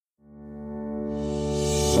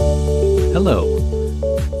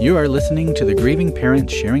Hello. You are listening to the Grieving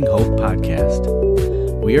Parents Sharing Hope podcast.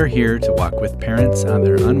 We are here to walk with parents on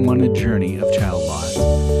their unwanted journey of child loss,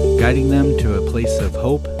 guiding them to a place of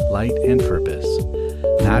hope, light, and purpose,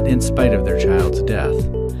 not in spite of their child's death,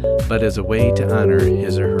 but as a way to honor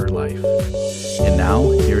his or her life. And now,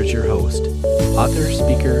 here is your host, author,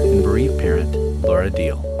 speaker, and bereaved parent, Laura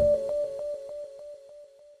Deal.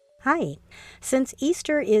 Hi. Since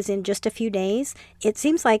Easter is in just a few days, it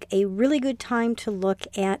seems like a really good time to look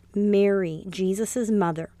at Mary, Jesus'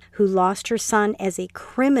 mother, who lost her son as a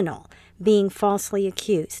criminal being falsely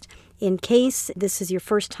accused. In case this is your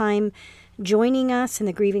first time joining us in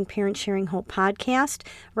the Grieving Parents Sharing Hope podcast,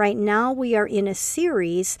 right now we are in a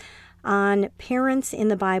series on parents in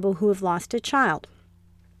the Bible who have lost a child.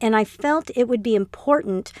 And I felt it would be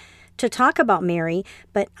important to talk about Mary,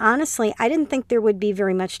 but honestly, I didn't think there would be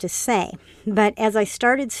very much to say. But as I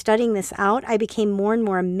started studying this out, I became more and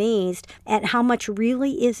more amazed at how much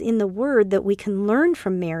really is in the Word that we can learn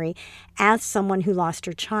from Mary as someone who lost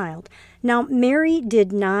her child. Now, Mary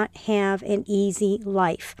did not have an easy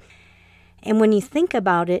life. And when you think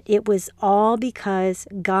about it, it was all because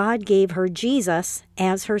God gave her Jesus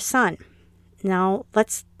as her son. Now,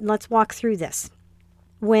 let's walk through this.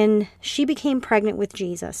 When she became pregnant with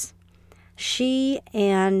Jesus, she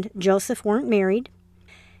and Joseph weren't married,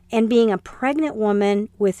 and being a pregnant woman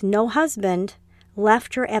with no husband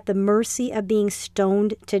left her at the mercy of being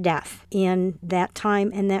stoned to death in that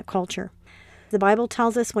time and that culture. The Bible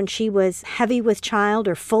tells us when she was heavy with child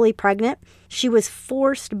or fully pregnant, she was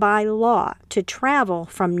forced by law to travel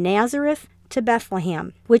from Nazareth to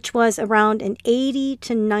Bethlehem, which was around an 80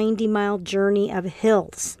 to 90 mile journey of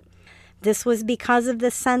hills. This was because of the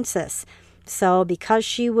census. So because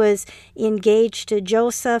she was engaged to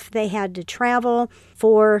Joseph, they had to travel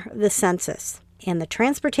for the census. And the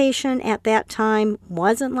transportation at that time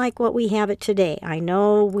wasn't like what we have it today. I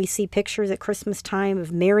know we see pictures at Christmas time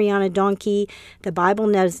of Mary on a donkey. The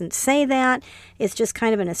Bible doesn't say that. It's just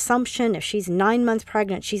kind of an assumption. If she's 9 months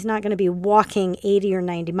pregnant, she's not going to be walking 80 or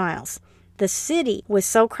 90 miles. The city was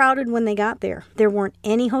so crowded when they got there. There weren't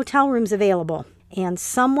any hotel rooms available. And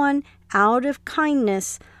someone, out of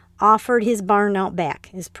kindness, offered his barn out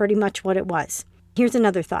back, is pretty much what it was. Here's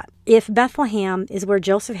another thought. If Bethlehem is where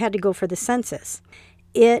Joseph had to go for the census,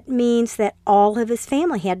 it means that all of his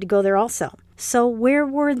family had to go there also. So where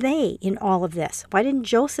were they in all of this? Why didn't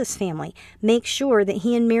Joseph's family make sure that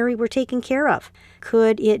he and Mary were taken care of?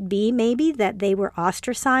 Could it be maybe that they were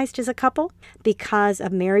ostracized as a couple because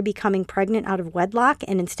of Mary becoming pregnant out of wedlock,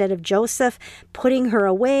 and instead of Joseph putting her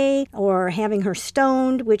away or having her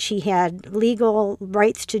stoned, which he had legal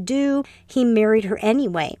rights to do, he married her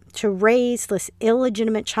anyway to raise this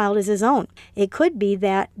illegitimate child as his own? It could be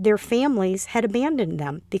that their families had abandoned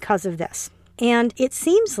them because of this. And it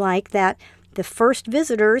seems like that the first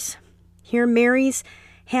visitors, here Mary's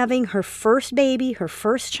having her first baby, her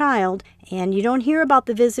first child, and you don't hear about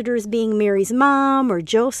the visitors being Mary's mom or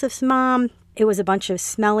Joseph's mom. It was a bunch of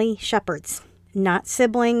smelly shepherds, not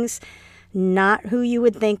siblings, not who you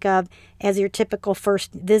would think of as your typical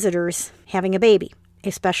first visitors having a baby,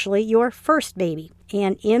 especially your first baby.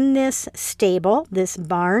 And in this stable, this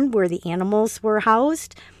barn where the animals were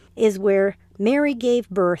housed, is where Mary gave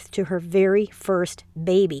birth to her very first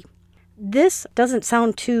baby. This doesn't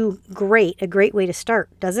sound too great, a great way to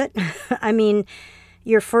start, does it? I mean,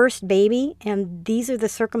 your first baby, and these are the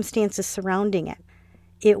circumstances surrounding it.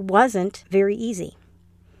 It wasn't very easy.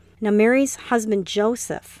 Now, Mary's husband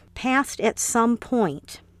Joseph passed at some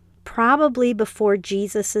point, probably before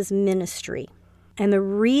Jesus' ministry. And the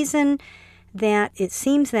reason that it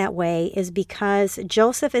seems that way is because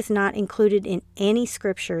Joseph is not included in any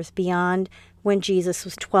scriptures beyond when Jesus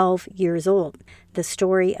was 12 years old. The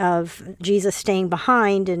story of Jesus staying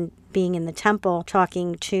behind and being in the temple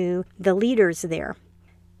talking to the leaders there.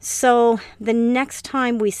 So the next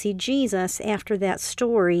time we see Jesus after that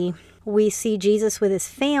story, we see Jesus with his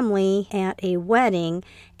family at a wedding,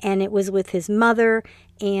 and it was with his mother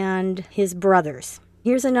and his brothers.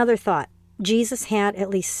 Here's another thought. Jesus had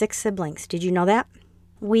at least 6 siblings. Did you know that?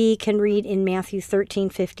 We can read in Matthew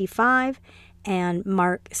 13:55 and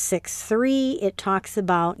Mark 6:3. It talks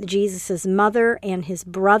about Jesus' mother and his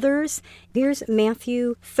brothers. Here's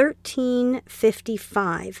Matthew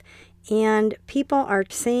 13:55. And people are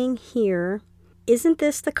saying here, isn't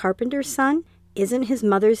this the carpenter's son? Isn't his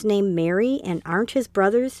mother's name Mary? And aren't his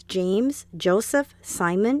brothers James, Joseph,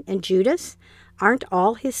 Simon, and Judas? Aren't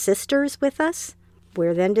all his sisters with us?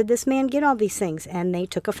 Where then did this man get all these things? And they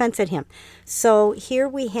took offense at him. So here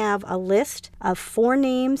we have a list of 4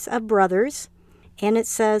 names of brothers and it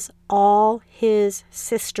says all his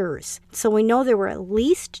sisters. So we know there were at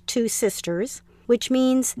least 2 sisters, which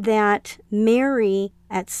means that Mary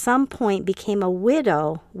at some point became a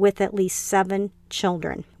widow with at least 7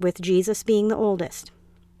 children, with Jesus being the oldest.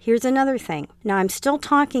 Here's another thing. Now, I'm still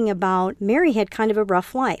talking about Mary had kind of a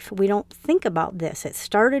rough life. We don't think about this. It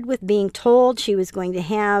started with being told she was going to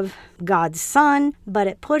have God's son, but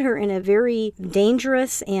it put her in a very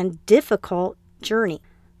dangerous and difficult journey.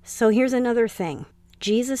 So here's another thing.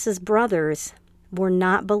 Jesus' brothers were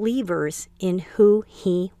not believers in who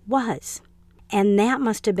he was. And that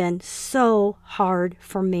must have been so hard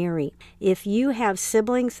for Mary. If you have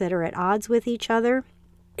siblings that are at odds with each other,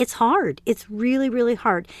 it's hard. It's really, really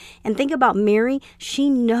hard. And think about Mary. She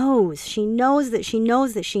knows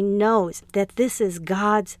that this is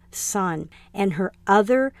God's son. And her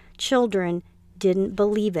other children didn't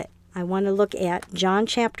believe it. I want to look at John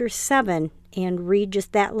chapter 7 and read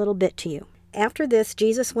just that little bit to you. After this,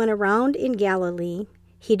 Jesus went around in Galilee.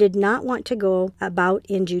 He did not want to go about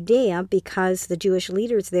in Judea because the Jewish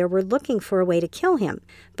leaders there were looking for a way to kill him.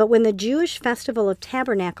 But when the Jewish festival of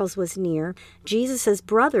tabernacles was near, Jesus'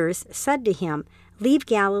 brothers said to him, "Leave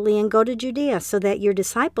Galilee and go to Judea so that your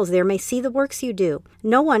disciples there may see the works you do.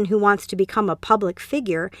 No one who wants to become a public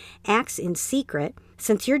figure acts in secret.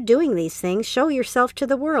 Since you're doing these things, show yourself to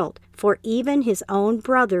the world." For even his own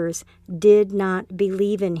brothers did not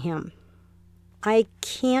believe in him. I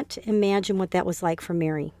can't imagine what that was like for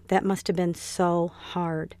Mary. That must have been so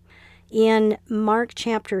hard. In Mark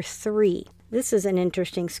chapter 3, this is an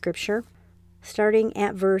interesting scripture, starting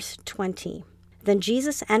at verse 20. Then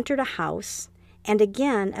Jesus entered a house, and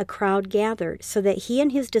again a crowd gathered, so that he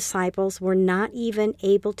and his disciples were not even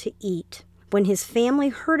able to eat. When his family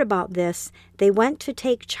heard about this, they went to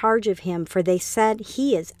take charge of him, for they said,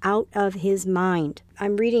 "He is out of his mind."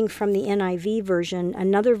 I'm reading from the NIV version,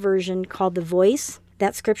 another version called The Voice.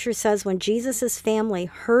 That scripture says, when Jesus' family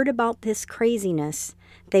heard about this craziness,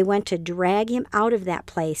 they went to drag him out of that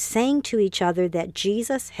place, saying to each other that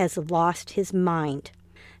Jesus has lost his mind.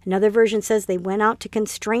 Another version says they went out to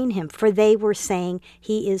constrain him, for they were saying,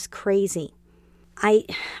 "He is crazy."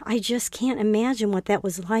 I just can't imagine what that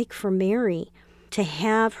was like for Mary, to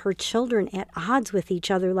have her children at odds with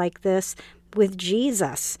each other like this with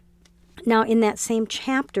Jesus. Now, in that same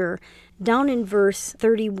chapter, down in verse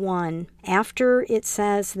 31, after it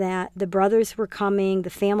says that the brothers were coming,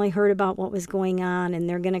 the family heard about what was going on, and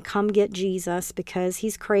they're going to come get Jesus because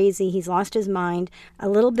he's crazy, he's lost his mind. A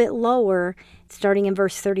little bit lower, starting in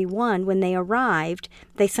verse 31, when they arrived,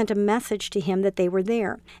 they sent a message to him that they were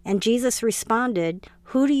there. And Jesus responded,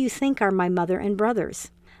 "Who do you think are my mother and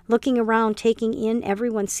brothers?" Looking around, taking in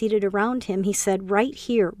everyone seated around him, he said, "Right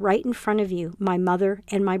here, right in front of you, my mother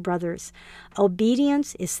and my brothers.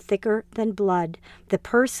 Obedience is thicker than blood. The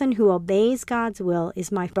person who obeys God's will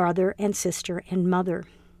is my brother and sister and mother."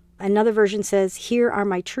 Another version says, "Here are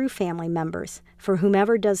my true family members. For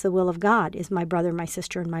whomever does the will of God is my brother, my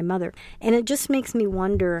sister, and my mother." And it just makes me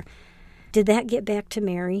wonder, did that get back to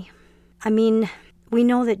Mary? I mean, we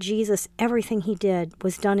know that Jesus, everything he did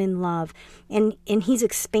was done in love, and he's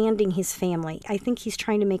expanding his family. I think he's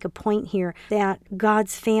trying to make a point here that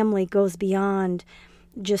God's family goes beyond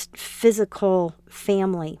just physical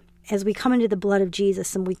family. As we come into the blood of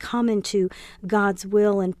Jesus and we come into God's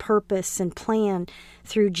will and purpose and plan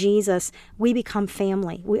through Jesus, we become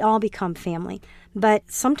family. We all become family. But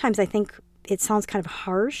sometimes I think it sounds kind of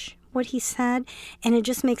harsh, what he said, and it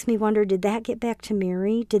just makes me wonder, did that get back to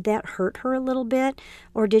Mary? Did that hurt her a little bit?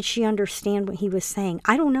 Or did she understand what he was saying?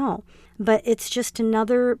 I don't know. But it's just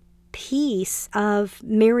another piece of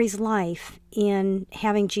Mary's life in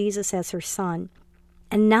having Jesus as her son.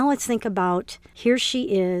 And now let's think about, here she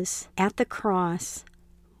is at the cross,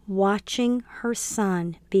 watching her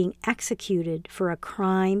son being executed for a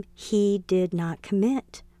crime he did not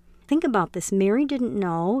commit. Think about this. Mary didn't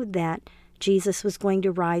know that Jesus was going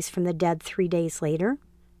to rise from the dead 3 days later.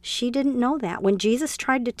 She didn't know that. When Jesus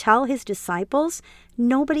tried to tell his disciples,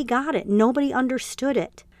 nobody got it. Nobody understood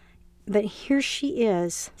it. But here she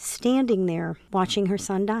is, standing there, watching her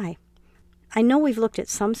son die. I know we've looked at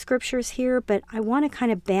some scriptures here, but I want to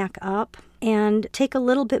kind of back up and take a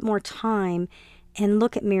little bit more time and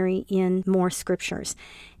look at Mary in more scriptures.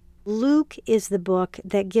 Luke is the book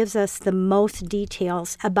that gives us the most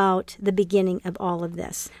details about the beginning of all of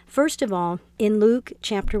this. First of all, in Luke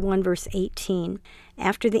chapter 1, verse 18,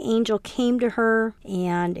 after the angel came to her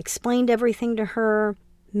and explained everything to her,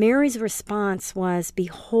 Mary's response was,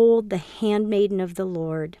 "Behold the handmaiden of the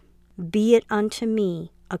Lord. Be it unto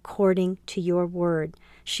me according to your word."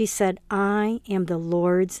 She said, "I am the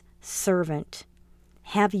Lord's servant.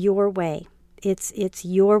 Have your way. It's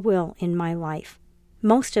your will in my life."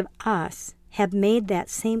 Most of us have made that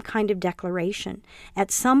same kind of declaration.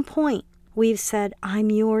 At some point, we've said,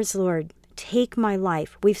 I'm yours, Lord. Take my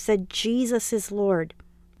life. We've said, Jesus is Lord.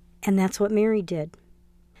 And that's what Mary did.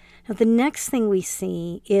 Now, the next thing we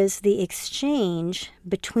see is the exchange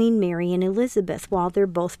between Mary and Elizabeth while they're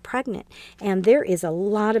both pregnant. And there is a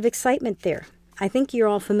lot of excitement there. I think you're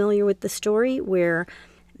all familiar with the story where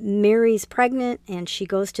Mary's pregnant and she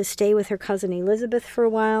goes to stay with her cousin Elizabeth for a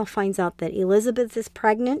while, finds out that Elizabeth is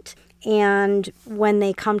pregnant. And when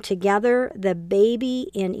they come together, the baby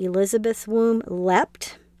in Elizabeth's womb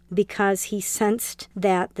leapt because he sensed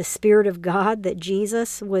that the Spirit of God, that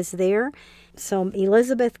Jesus was there. So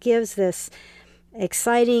Elizabeth gives this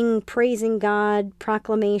exciting praising God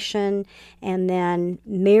proclamation, and then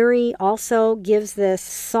Mary also gives this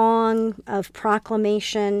song of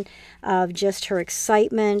proclamation of just her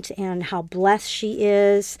excitement and how blessed she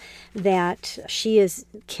is that she is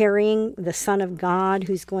carrying the Son of God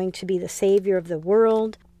who's going to be the Savior of the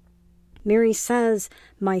world. Mary says,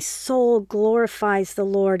 my soul glorifies the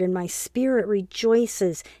Lord, and my spirit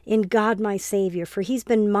rejoices in God my Savior, for he's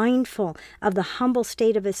been mindful of the humble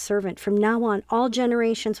state of his servant. From now on, all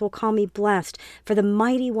generations will call me blessed, for the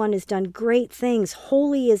Mighty One has done great things.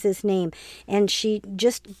 Holy is his name. And she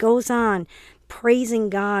just goes on praising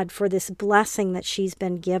God for this blessing that she's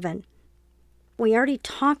been given. We already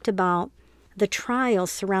talked about the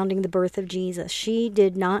trials surrounding the birth of Jesus. She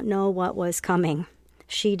did not know what was coming.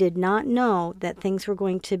 She did not know that things were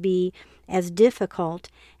going to be as difficult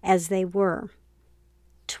as they were.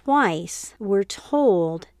 Twice we're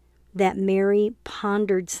told that Mary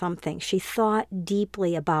pondered something. She thought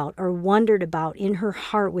deeply about or wondered about in her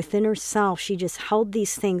heart, within herself. She just held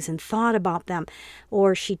these things and thought about them,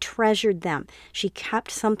 or she treasured them. She kept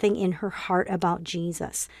something in her heart about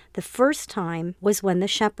Jesus. The first time was when the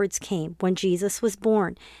shepherds came, when Jesus was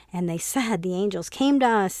born. And they said, the angels came to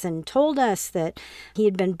us and told us that he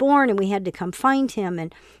had been born and we had to come find him.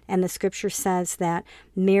 And the scripture says that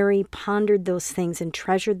Mary pondered those things and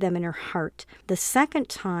treasured them in her heart. The second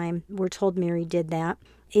time we're told Mary did that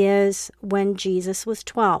is when Jesus was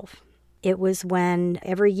 12. It was when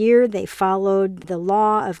every year they followed the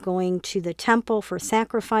law of going to the temple for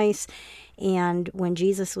sacrifice. And when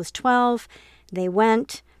Jesus was 12, they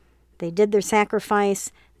went, they did their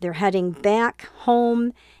sacrifice, they're heading back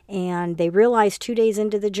home, and they realized 2 days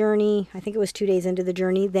into the journey, I think it was 2 days into the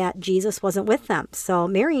journey, that Jesus wasn't with them. So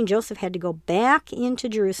Mary and Joseph had to go back into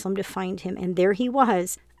Jerusalem to find him, and there he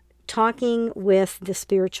was, talking with the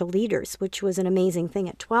spiritual leaders, which was an amazing thing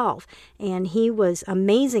at 12. And he was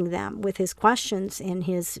amazing them with his questions and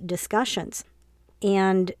his discussions.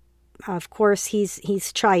 And of course,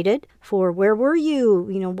 he's chided for, where were you?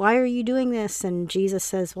 Why are you doing this? And Jesus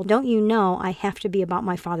says, well, don't you know I have to be about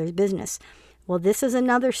my Father's business? Well, this is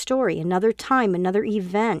another story, another time, another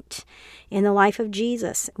event in the life of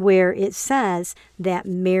Jesus where it says that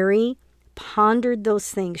Mary pondered those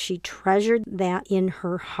things. She treasured that in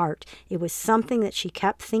her heart. It was something that she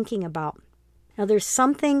kept thinking about. Now, there's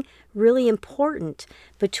something really important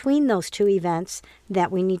between those two events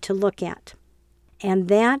that we need to look at. And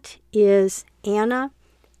that is Anna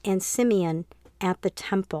and Simeon at the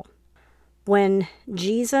temple. When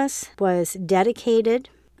Jesus was dedicated,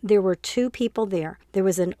 there were two people there. There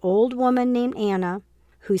was an old woman named Anna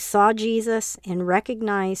who saw Jesus and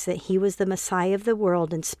recognized that he was the Messiah of the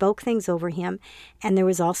world and spoke things over him. And there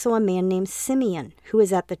was also a man named Simeon who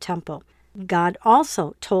was at the temple. God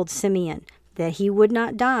also told Simeon that he would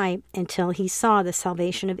not die until he saw the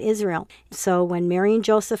salvation of Israel. So when Mary and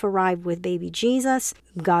Joseph arrived with baby Jesus,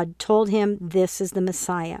 God told him, this is the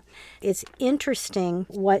Messiah. It's interesting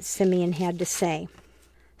what Simeon had to say.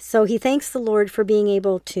 So he thanks the Lord for being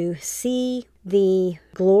able to see the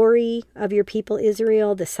glory of your people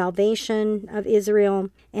Israel, the salvation of Israel.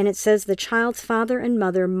 And it says, the child's father and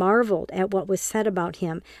mother marveled at what was said about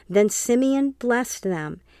him. Then Simeon blessed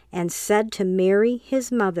them and said to Mary,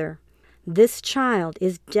 his mother, this child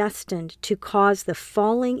is destined to cause the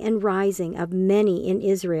falling and rising of many in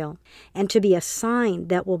Israel, and to be a sign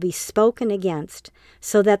that will be spoken against,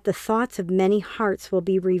 so that the thoughts of many hearts will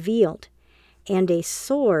be revealed, and a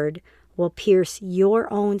sword will pierce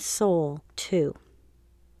your own soul too.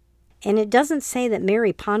 And it doesn't say that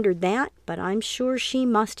Mary pondered that, but I'm sure she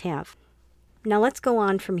must have. Now let's go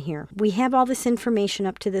on from here. We have all this information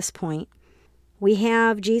up to this point. We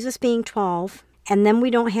have Jesus being 12, and then we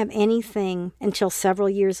don't have anything until several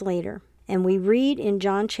years later. And we read in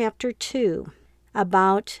John chapter 2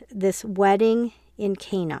 about this wedding in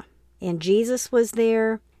Cana. And Jesus was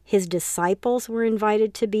there. His disciples were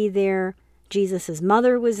invited to be there. Jesus'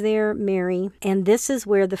 mother was there, Mary. And this is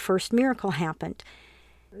where the first miracle happened.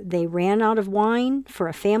 They ran out of wine. For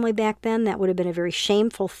a family back then, that would have been a very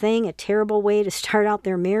shameful thing, a terrible way to start out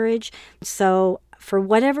their marriage. So for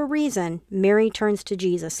whatever reason, Mary turns to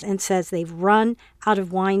Jesus and says, they've run out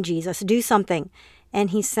of wine, Jesus. Do something.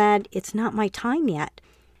 And he said, it's not my time yet.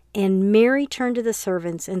 And Mary turned to the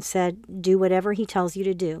servants and said, do whatever he tells you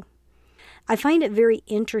to do. I find it very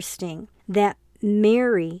interesting that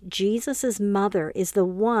Mary, Jesus' mother, is the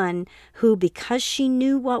one who, because she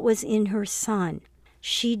knew what was in her son,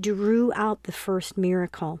 she drew out the first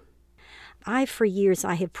miracle. For years,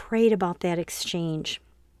 I have prayed about that exchange.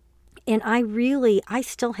 And I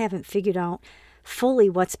still haven't figured out fully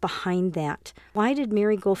what's behind that. Why did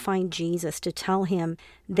Mary go find Jesus to tell him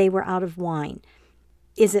they were out of wine?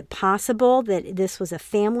 Is it possible that this was a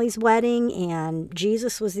family's wedding and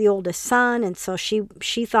Jesus was the oldest son, and so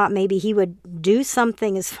she thought maybe he would do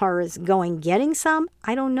something as far as getting some?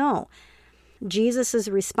 I don't know. Jesus'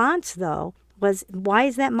 response, though, was, why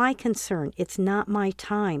is that my concern? It's not my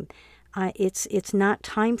time. It's not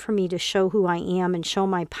time for me to show who I am and show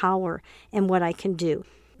my power and what I can do.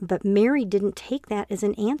 But Mary didn't take that as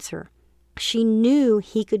an answer. She knew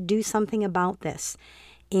he could do something about this.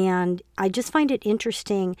 And I just find it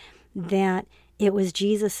interesting that it was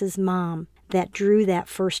Jesus' mom that drew that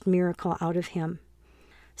first miracle out of him.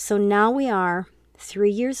 So now we are 3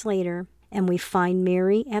 years later, and we find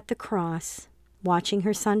Mary at the cross watching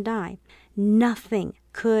her son die. Nothing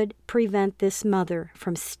could prevent this mother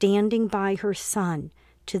from standing by her son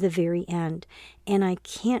to the very end. And I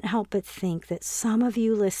can't help but think that some of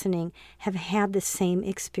you listening have had the same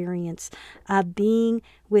experience of being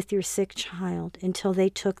with your sick child until they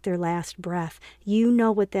took their last breath. You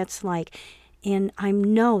know what that's like. And I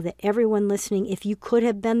know that everyone listening, if you could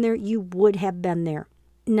have been there, you would have been there.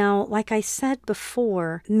 Now, like I said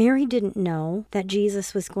before, Mary didn't know that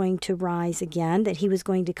Jesus was going to rise again, that he was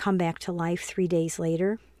going to come back to life 3 days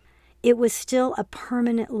later. It was still a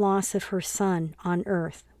permanent loss of her son on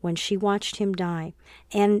earth when she watched him die.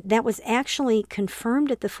 And that was actually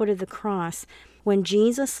confirmed at the foot of the cross. When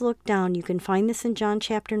Jesus looked down, you can find this in John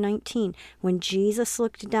chapter 19, when Jesus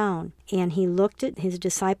looked down and he looked at his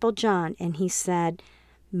disciple John and he said,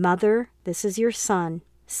 "Mother, this is your son.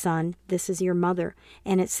 Son, this is your mother."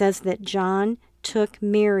 And it says that John took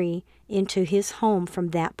Mary into his home from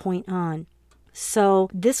that point on. So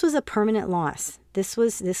this was a permanent loss. This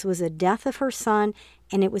was a death of her son,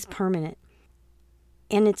 and it was permanent.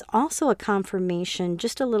 And it's also a confirmation,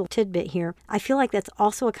 just a little tidbit here, I feel like that's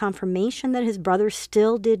also a confirmation that his brothers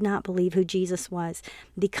still did not believe who Jesus was,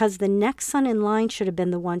 because the next son in line should have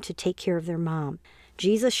been the one to take care of their mom.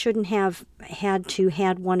 Jesus shouldn't have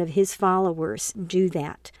had one of his followers do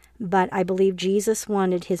that. But I believe Jesus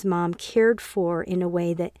wanted his mom cared for in a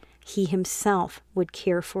way that he himself would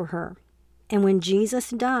care for her. And when Jesus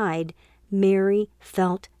died, Mary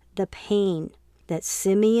felt the pain that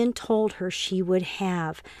Simeon told her she would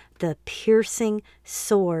have, the piercing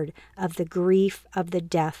sword of the grief of the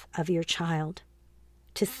death of your child.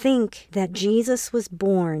 To think that Jesus was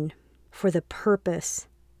born for the purpose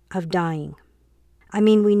of dying. I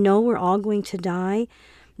mean, we know we're all going to die,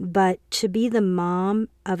 but to be the mom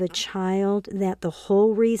of a child that the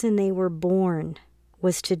whole reason they were born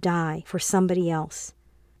was to die for somebody else.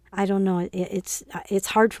 I don't know. It's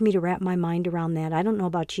hard for me to wrap my mind around that. I don't know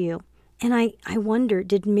about you. And I wonder,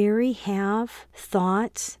 did Mary have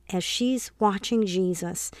thoughts as she's watching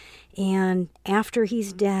Jesus and after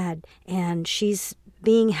he's dead and she's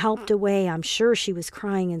being helped away? I'm sure she was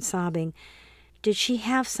crying and sobbing. Did she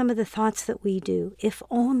have some of the thoughts that we do? If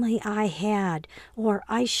only I had, or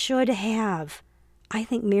I should have. I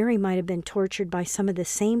think Mary might have been tortured by some of the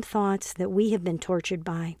same thoughts that we have been tortured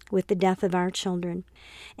by with the death of our children.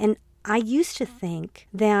 And I used to think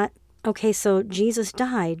that, okay, so Jesus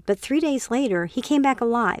died, but 3 days later, he came back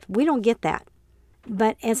alive. We don't get that.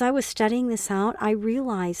 But as I was studying this out, I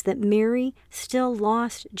realized that Mary still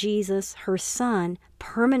lost Jesus, her son,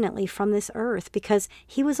 permanently from this earth because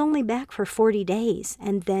he was only back for 40 days,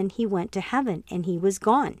 and then he went to heaven, and he was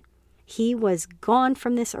gone. He was gone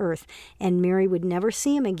from this earth, and Mary would never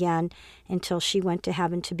see him again until she went to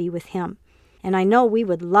heaven to be with him. And I know we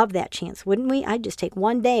would love that chance, wouldn't we? I'd just take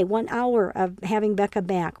 1 day, 1 hour of having Becca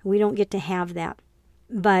back. We don't get to have that.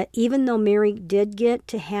 But even though Mary did get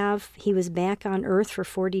to he was back on earth for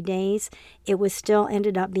 40 days, it was still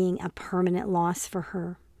ended up being a permanent loss for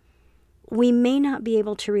her. We may not be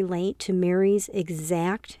able to relate to Mary's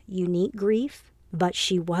exact, unique grief, but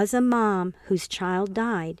she was a mom whose child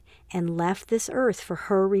died and left this earth for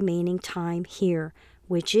her remaining time here,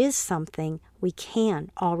 which is something we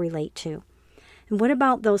can all relate to. And what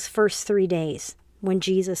about those first 3 days when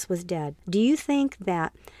Jesus was dead? Do you think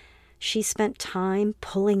that she spent time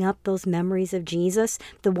pulling up those memories of Jesus,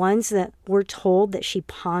 the ones that we're told that she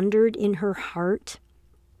pondered in her heart.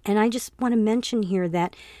 And I just want to mention here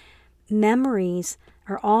that memories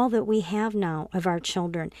are all that we have now of our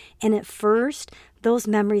children. And at first, those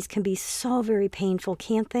memories can be so very painful,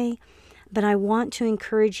 can't they? But I want to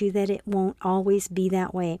encourage you that it won't always be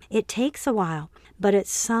that way. It takes a while, but at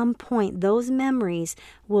some point, those memories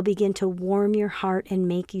will begin to warm your heart and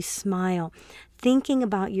make you smile. Thinking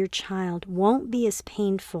about your child won't be as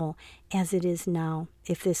painful as it is now,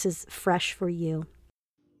 if this is fresh for you.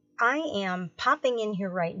 I am popping in here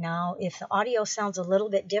right now. If the audio sounds a little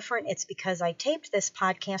bit different, it's because I taped this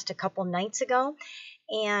podcast a couple nights ago,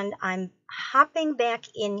 and I'm hopping back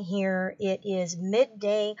in here. It is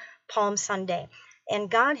midday Palm Sunday, and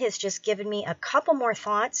God has just given me a couple more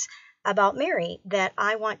thoughts about Mary that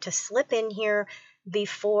I want to slip in here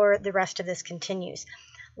before the rest of this continues.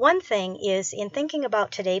 One thing is, in thinking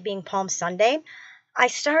about today being Palm Sunday, I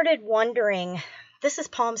started wondering, this is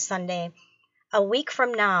Palm Sunday. A week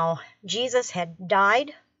from now, Jesus had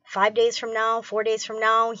died. 5 days from now, 4 days from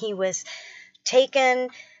now, he was taken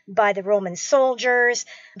by the Roman soldiers.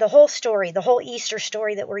 The whole story, the whole Easter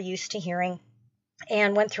story that we're used to hearing,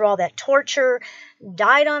 and went through all that torture,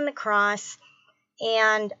 died on the cross.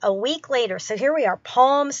 And a week later, so here we are,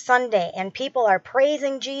 Palm Sunday, and people are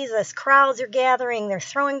praising Jesus. Crowds are gathering. They're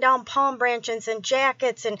throwing down palm branches and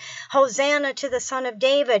jackets and Hosanna to the Son of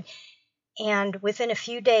David. And within a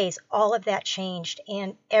few days, all of that changed,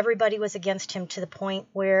 and everybody was against him to the point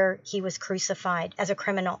where he was crucified as a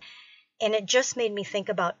criminal. And it just made me think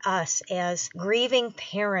about us as grieving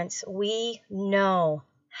parents. We know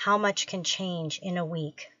how much can change in a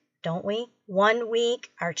week, don't we? 1 week,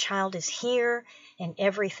 our child is here, and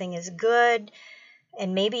everything is good.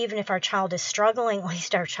 And maybe even if our child is struggling, at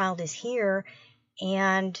least our child is here.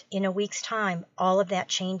 And in a week's time, all of that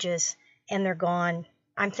changes, and they're gone.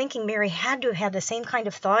 I'm thinking Mary had to have had the same kind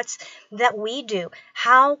of thoughts that we do.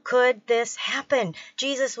 How could this happen?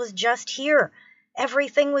 Jesus was just here.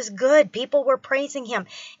 Everything was good. People were praising him.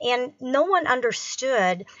 And no one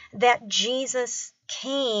understood that Jesus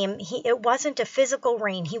came. It wasn't a physical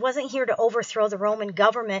reign. He wasn't here to overthrow the Roman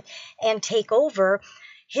government and take over.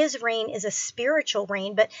 His reign is a spiritual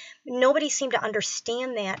reign, but nobody seemed to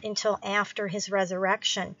understand that until after his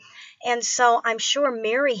resurrection. And so I'm sure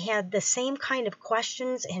Mary had the same kind of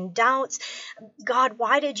questions and doubts. God,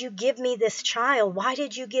 why did you give me this child? Why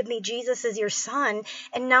did you give me Jesus as your son?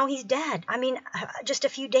 And now he's dead. I mean, just a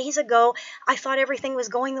few days ago, I thought everything was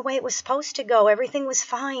going the way it was supposed to go. Everything was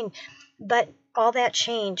fine. But all that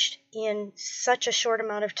changed in such a short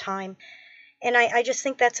amount of time. And I just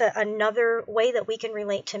think that's another way that we can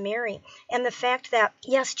relate to Mary. And the fact that,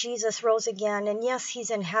 yes, Jesus rose again, and yes,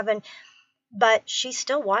 he's in heaven, but she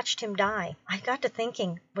still watched him die. I got to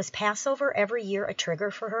thinking, was Passover every year a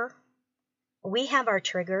trigger for her? We have our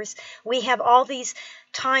triggers. We have all these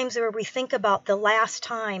times where we think about the last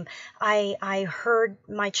time I heard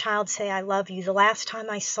my child say, I love you, the last time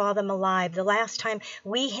I saw them alive, the last time.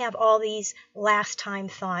 We have all these last time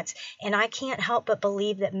thoughts. And I can't help but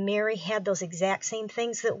believe that Mary had those exact same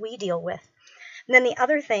things that we deal with. And then the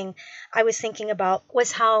other thing I was thinking about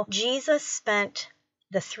was how Jesus spent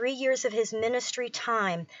the 3 years of his ministry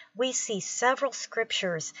time. We see several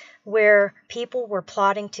scriptures where people were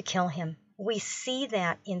plotting to kill him. We see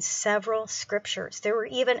that in several scriptures. There were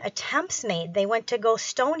even attempts made. They went to go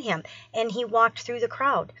stone him, and he walked through the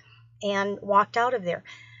crowd and walked out of there.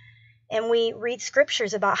 And we read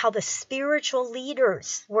scriptures about how the spiritual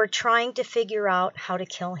leaders were trying to figure out how to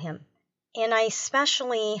kill him. And I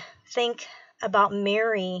especially think about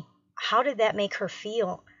Mary. How did that make her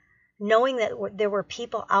feel? Knowing that there were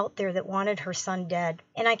people out there that wanted her son dead.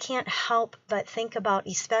 And I can't help but think about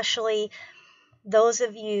especially those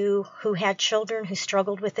of you who had children who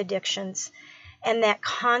struggled with addictions, and that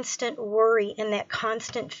constant worry and that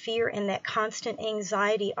constant fear and that constant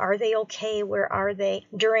anxiety. Are they okay? Where are they?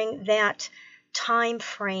 During that time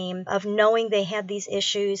frame of knowing they had these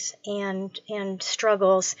issues and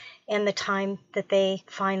struggles, and the time that they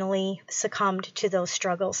finally succumbed to those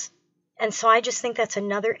struggles. And so I just think that's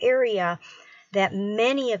another area that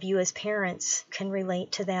many of you as parents can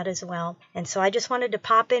relate to that as well. And so I just wanted to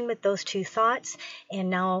pop in with those two thoughts, and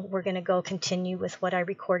now we're going to go continue with what I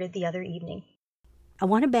recorded the other evening. I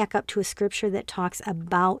want to back up to a scripture that talks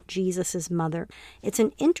about Jesus' mother. It's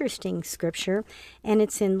an interesting scripture, and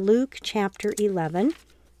it's in Luke chapter 11,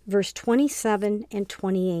 verse 27 and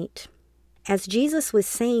 28. As Jesus was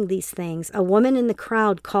saying these things, a woman in the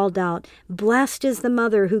crowd called out, "Blessed is the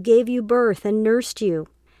mother who gave you birth and nursed you."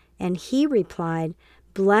 And he replied,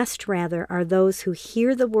 "Blessed rather are those who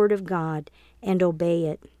hear the word of God and obey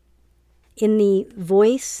it." In the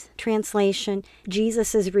Voice translation,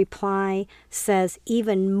 Jesus' reply says,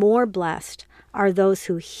 even more blessed are those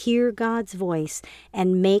who hear God's voice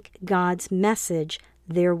and make God's message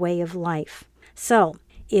their way of life. So,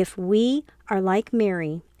 if we are like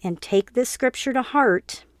Mary and take this scripture to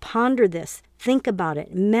heart, ponder this, think about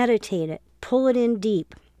it, meditate it, pull it in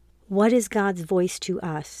deep. What is God's voice to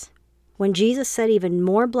us? When Jesus said even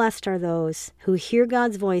more blessed are those who hear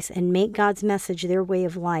God's voice and make God's message their way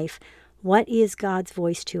of life, what is God's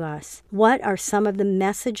voice to us? What are some of the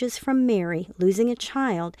messages from Mary, losing a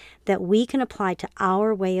child, that we can apply to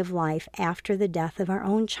our way of life after the death of our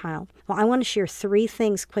own child? Well, I want to share 3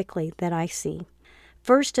 things quickly that I see.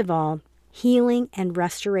 First of all, healing and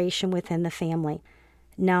restoration within the family.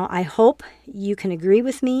 Now, I hope you can agree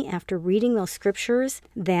with me after reading those scriptures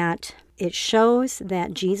that it shows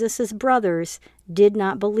that Jesus' brothers did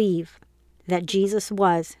not believe that Jesus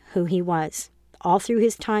was who he was, all through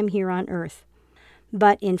his time here on earth.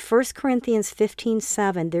 But in 1 Corinthians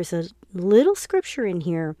 15:7, there's a little scripture in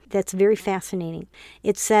here that's very fascinating.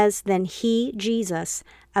 It says, then he, Jesus,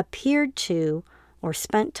 appeared to or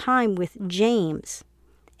spent time with James,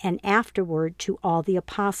 and afterward to all the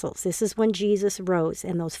apostles. This is when Jesus rose,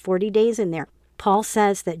 and those 40 days in there. Paul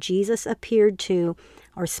says that Jesus appeared to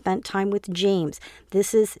or spent time with James.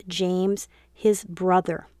 This is James, his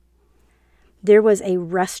brother. There was a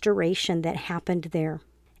restoration that happened there.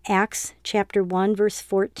 Acts chapter 1, verse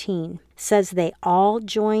 14 says they all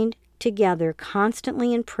joined together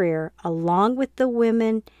constantly in prayer, along with the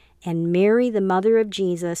women and Mary, the mother of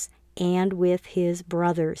Jesus, and with his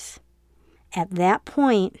brothers. At that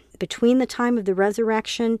point, between the time of the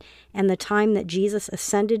resurrection and the time that Jesus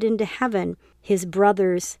ascended into heaven, his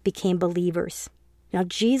brothers became believers. Now,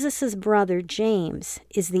 Jesus' brother, James,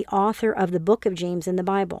 is the author of the book of James in the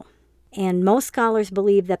Bible. And most scholars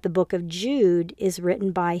believe that the book of Jude is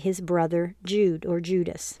written by his brother Jude or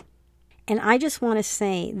Judas. And I just want to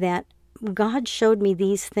say that God showed me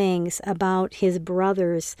these things about his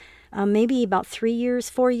brothers maybe about 4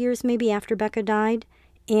 years maybe after Becca died.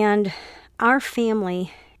 And our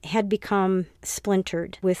family had become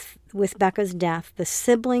splintered with Becca's death. The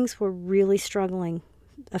siblings were really struggling,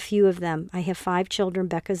 a few of them. I have 5 children.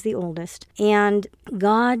 Becca's the oldest. And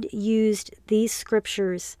God used these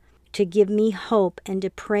scriptures to give me hope and to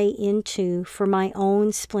pray into for my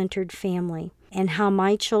own splintered family, and how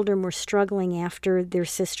my children were struggling after their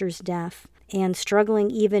sister's death and struggling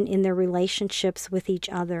even in their relationships with each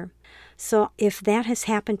other. So if that has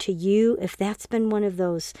happened to you, if that's been one of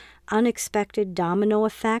those unexpected domino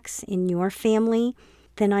effects in your family,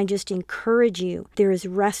 then I just encourage you. There is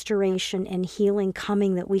restoration and healing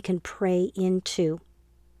coming that we can pray into.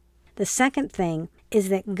 The second thing is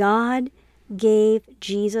that God gave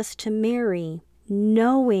Jesus to Mary,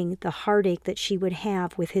 knowing the heartache that she would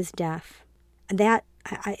have with his death. I'm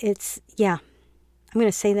going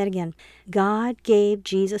to say that again. God gave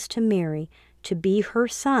Jesus to Mary to be her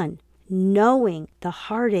son, knowing the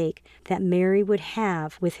heartache that Mary would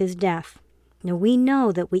have with his death. Now, we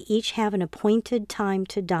know that we each have an appointed time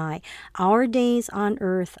to die. Our days on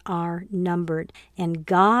earth are numbered, and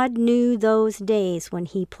God knew those days when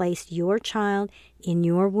he placed your child in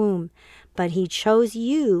your womb. But he chose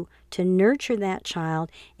you to nurture that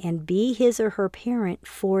child and be his or her parent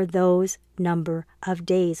for those number of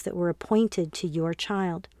days that were appointed to your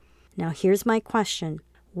child. Now, here's my question.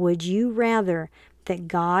 Would you rather that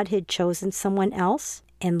God had chosen someone else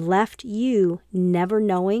and left you never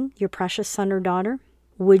knowing your precious son or daughter?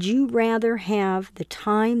 Would you rather have the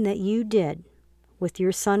time that you did with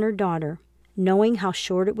your son or daughter, knowing how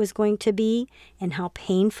short it was going to be and how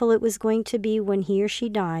painful it was going to be when he or she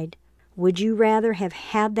died? Would you rather have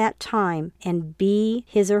had that time and be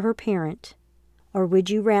his or her parent? Or would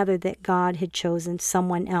you rather that God had chosen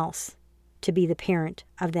someone else to be the parent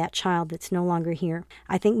of that child that's no longer here?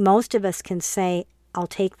 I think most of us can say, I'll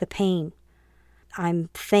take the pain. I'm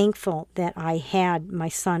thankful that I had my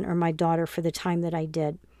son or my daughter for the time that I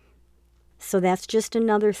did. So that's just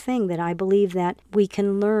another thing that I believe that we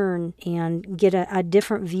can learn and get a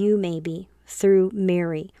different view maybe through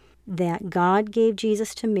Mary. That God gave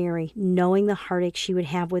Jesus to Mary, knowing the heartache she would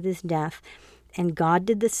have with his death. And God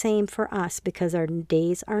did the same for us because our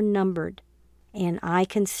days are numbered. And I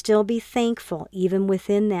can still be thankful, even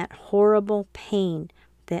within that horrible pain,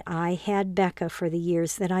 that I had Becca for the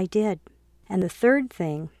years that I did. And the third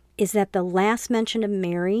thing is that the last mention of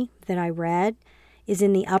Mary that I read is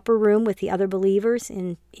in the upper room with the other believers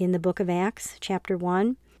in the book of Acts, chapter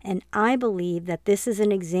 1. And I believe that this is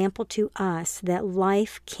an example to us that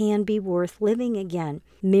life can be worth living again.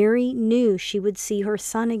 Mary knew she would see her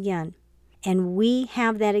son again. And we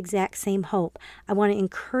have that exact same hope. I want to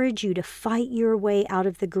encourage you to fight your way out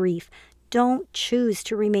of the grief. Don't choose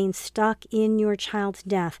to remain stuck in your child's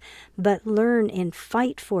death, but learn and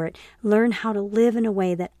fight for it. Learn how to live in a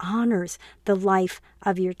way that honors the life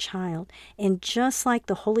of your child. And just like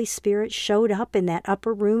the Holy Spirit showed up in that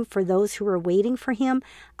upper room for those who are waiting for him,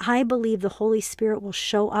 I believe the Holy Spirit will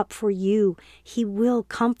show up for you. He will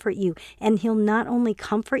comfort you, and he'll not only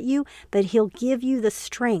comfort you, but he'll give you the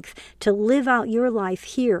strength to live out your life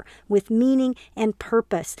here with meaning and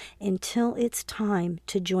purpose until it's time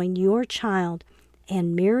to join your child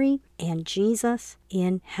and Mary and Jesus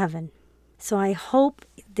in heaven. So I hope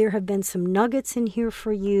there have been some nuggets in here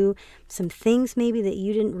for you, some things maybe that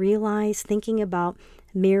you didn't realize, thinking about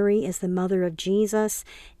Mary as the mother of Jesus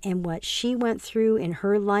and what she went through in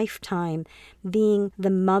her lifetime, being the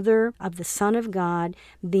mother of the Son of God,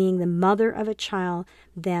 being the mother of a child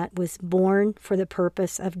that was born for the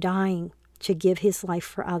purpose of dying, to give his life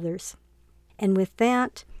for others. And with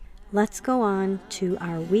that, let's go on to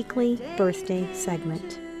our weekly birthday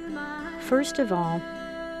segment. First of all,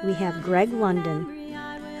 we have Greg London,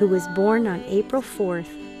 who was born on April 4th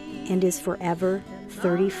and is forever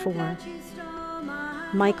 34.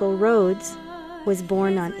 Michael Rhodes was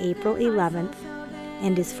born on April 11th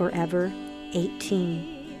and is forever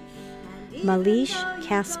 18. Malish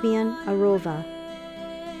Caspian Arova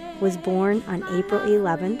was born on April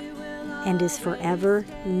 11th and is forever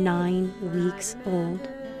 9 weeks old.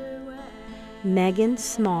 Megan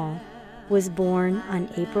Small was born on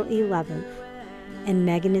April 11th, and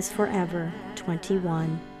Megan is forever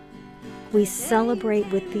 21. We celebrate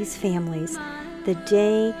with these families the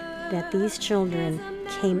day that these children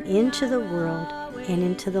came into the world and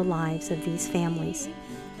into the lives of these families.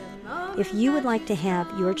 If you would like to have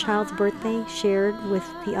your child's birthday shared with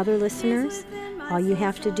the other listeners, all you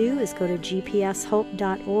have to do is go to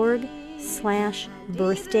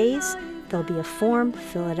gpshope.org/birthdays. There'll be a form,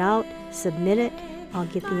 fill it out, submit it. I'll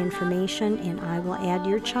get the information and I will add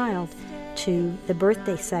your child to the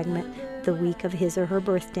birthday segment the week of his or her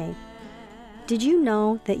birthday. Did you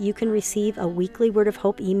know that you can receive a weekly Word of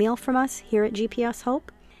Hope email from us here at GPS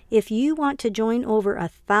Hope? If you want to join over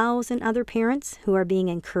 1,000 other parents who are being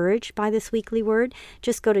encouraged by this weekly word,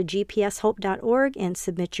 just go to gpshope.org and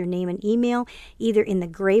submit your name and email either in the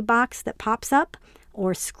gray box that pops up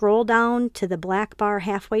or scroll down to the black bar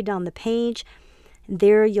halfway down the page.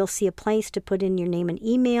 There you'll see a place to put in your name and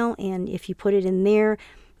email, and if you put it in there,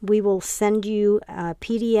 we will send you a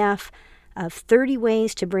PDF of 30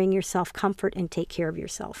 ways to bring yourself comfort and take care of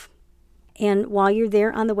yourself. And while you're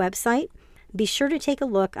there on the website, be sure to take a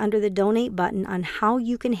look under the donate button on how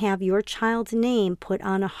you can have your child's name put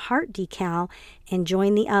on a heart decal and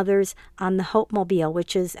join the others on the Hope Mobile,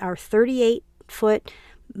 which is our 38-foot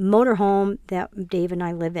motorhome that Dave and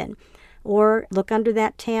I live in. Or look under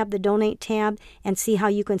that tab, the donate tab, and see how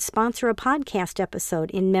you can sponsor a podcast episode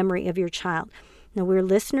in memory of your child. Now, we're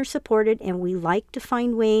listener supported, and we like to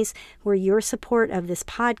find ways where your support of this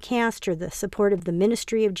podcast or the support of the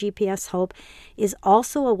ministry of GPS Hope is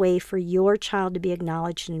also a way for your child to be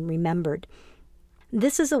acknowledged and remembered.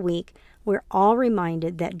 This is a week we're all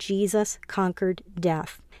reminded that Jesus conquered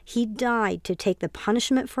death. He died to take the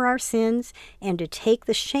punishment for our sins and to take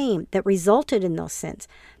the shame that resulted in those sins.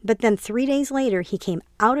 But then 3 days later, he came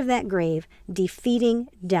out of that grave, defeating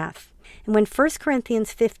death. And when 1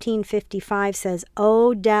 Corinthians 15:55 says,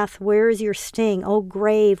 "O death, where is your sting? O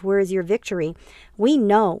grave, where is your victory?" we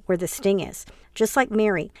know where the sting is. Just like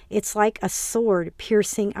Mary, it's like a sword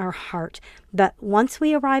piercing our heart. But once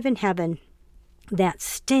we arrive in heaven, that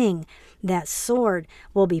sting, that sword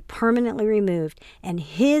will be permanently removed, and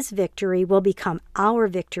his victory will become our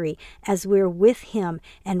victory as we're with him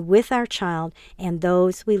and with our child and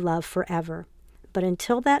those we love forever. But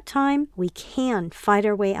until that time, we can fight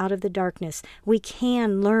our way out of the darkness. We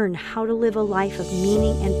can learn how to live a life of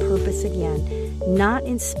meaning and purpose again, not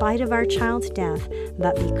in spite of our child's death,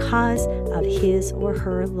 but because of his or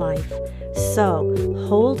her life. So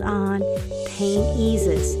hold on, pain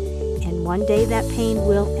eases, and one day that pain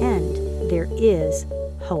will end. There is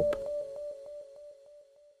hope.